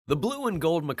The blue and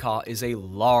gold macaw is a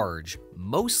large,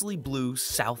 mostly blue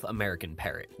South American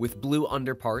parrot with blue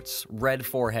underparts, red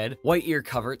forehead, white ear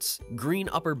coverts, green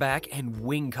upper back, and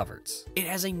wing coverts. It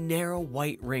has a narrow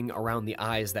white ring around the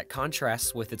eyes that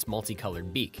contrasts with its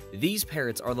multicolored beak. These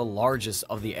parrots are the largest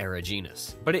of the Era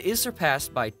genus, but it is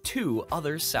surpassed by two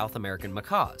other South American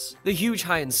macaws, the huge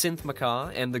hyacinth macaw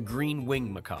and the green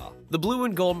wing macaw. The blue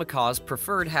and gold macaw's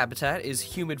preferred habitat is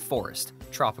humid forest,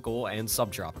 tropical and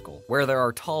subtropical, where there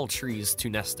are tall trees to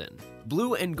nest in.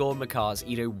 Blue and gold macaws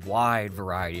eat a wide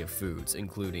variety of foods,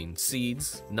 including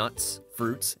seeds, nuts,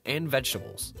 fruits, and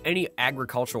vegetables. Any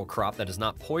agricultural crop that is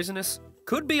not poisonous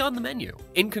could be on the menu.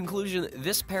 In conclusion,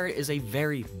 this parrot is a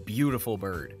very beautiful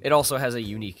bird. It also has a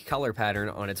unique color pattern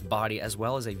on its body as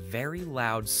well as a very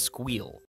loud squeal.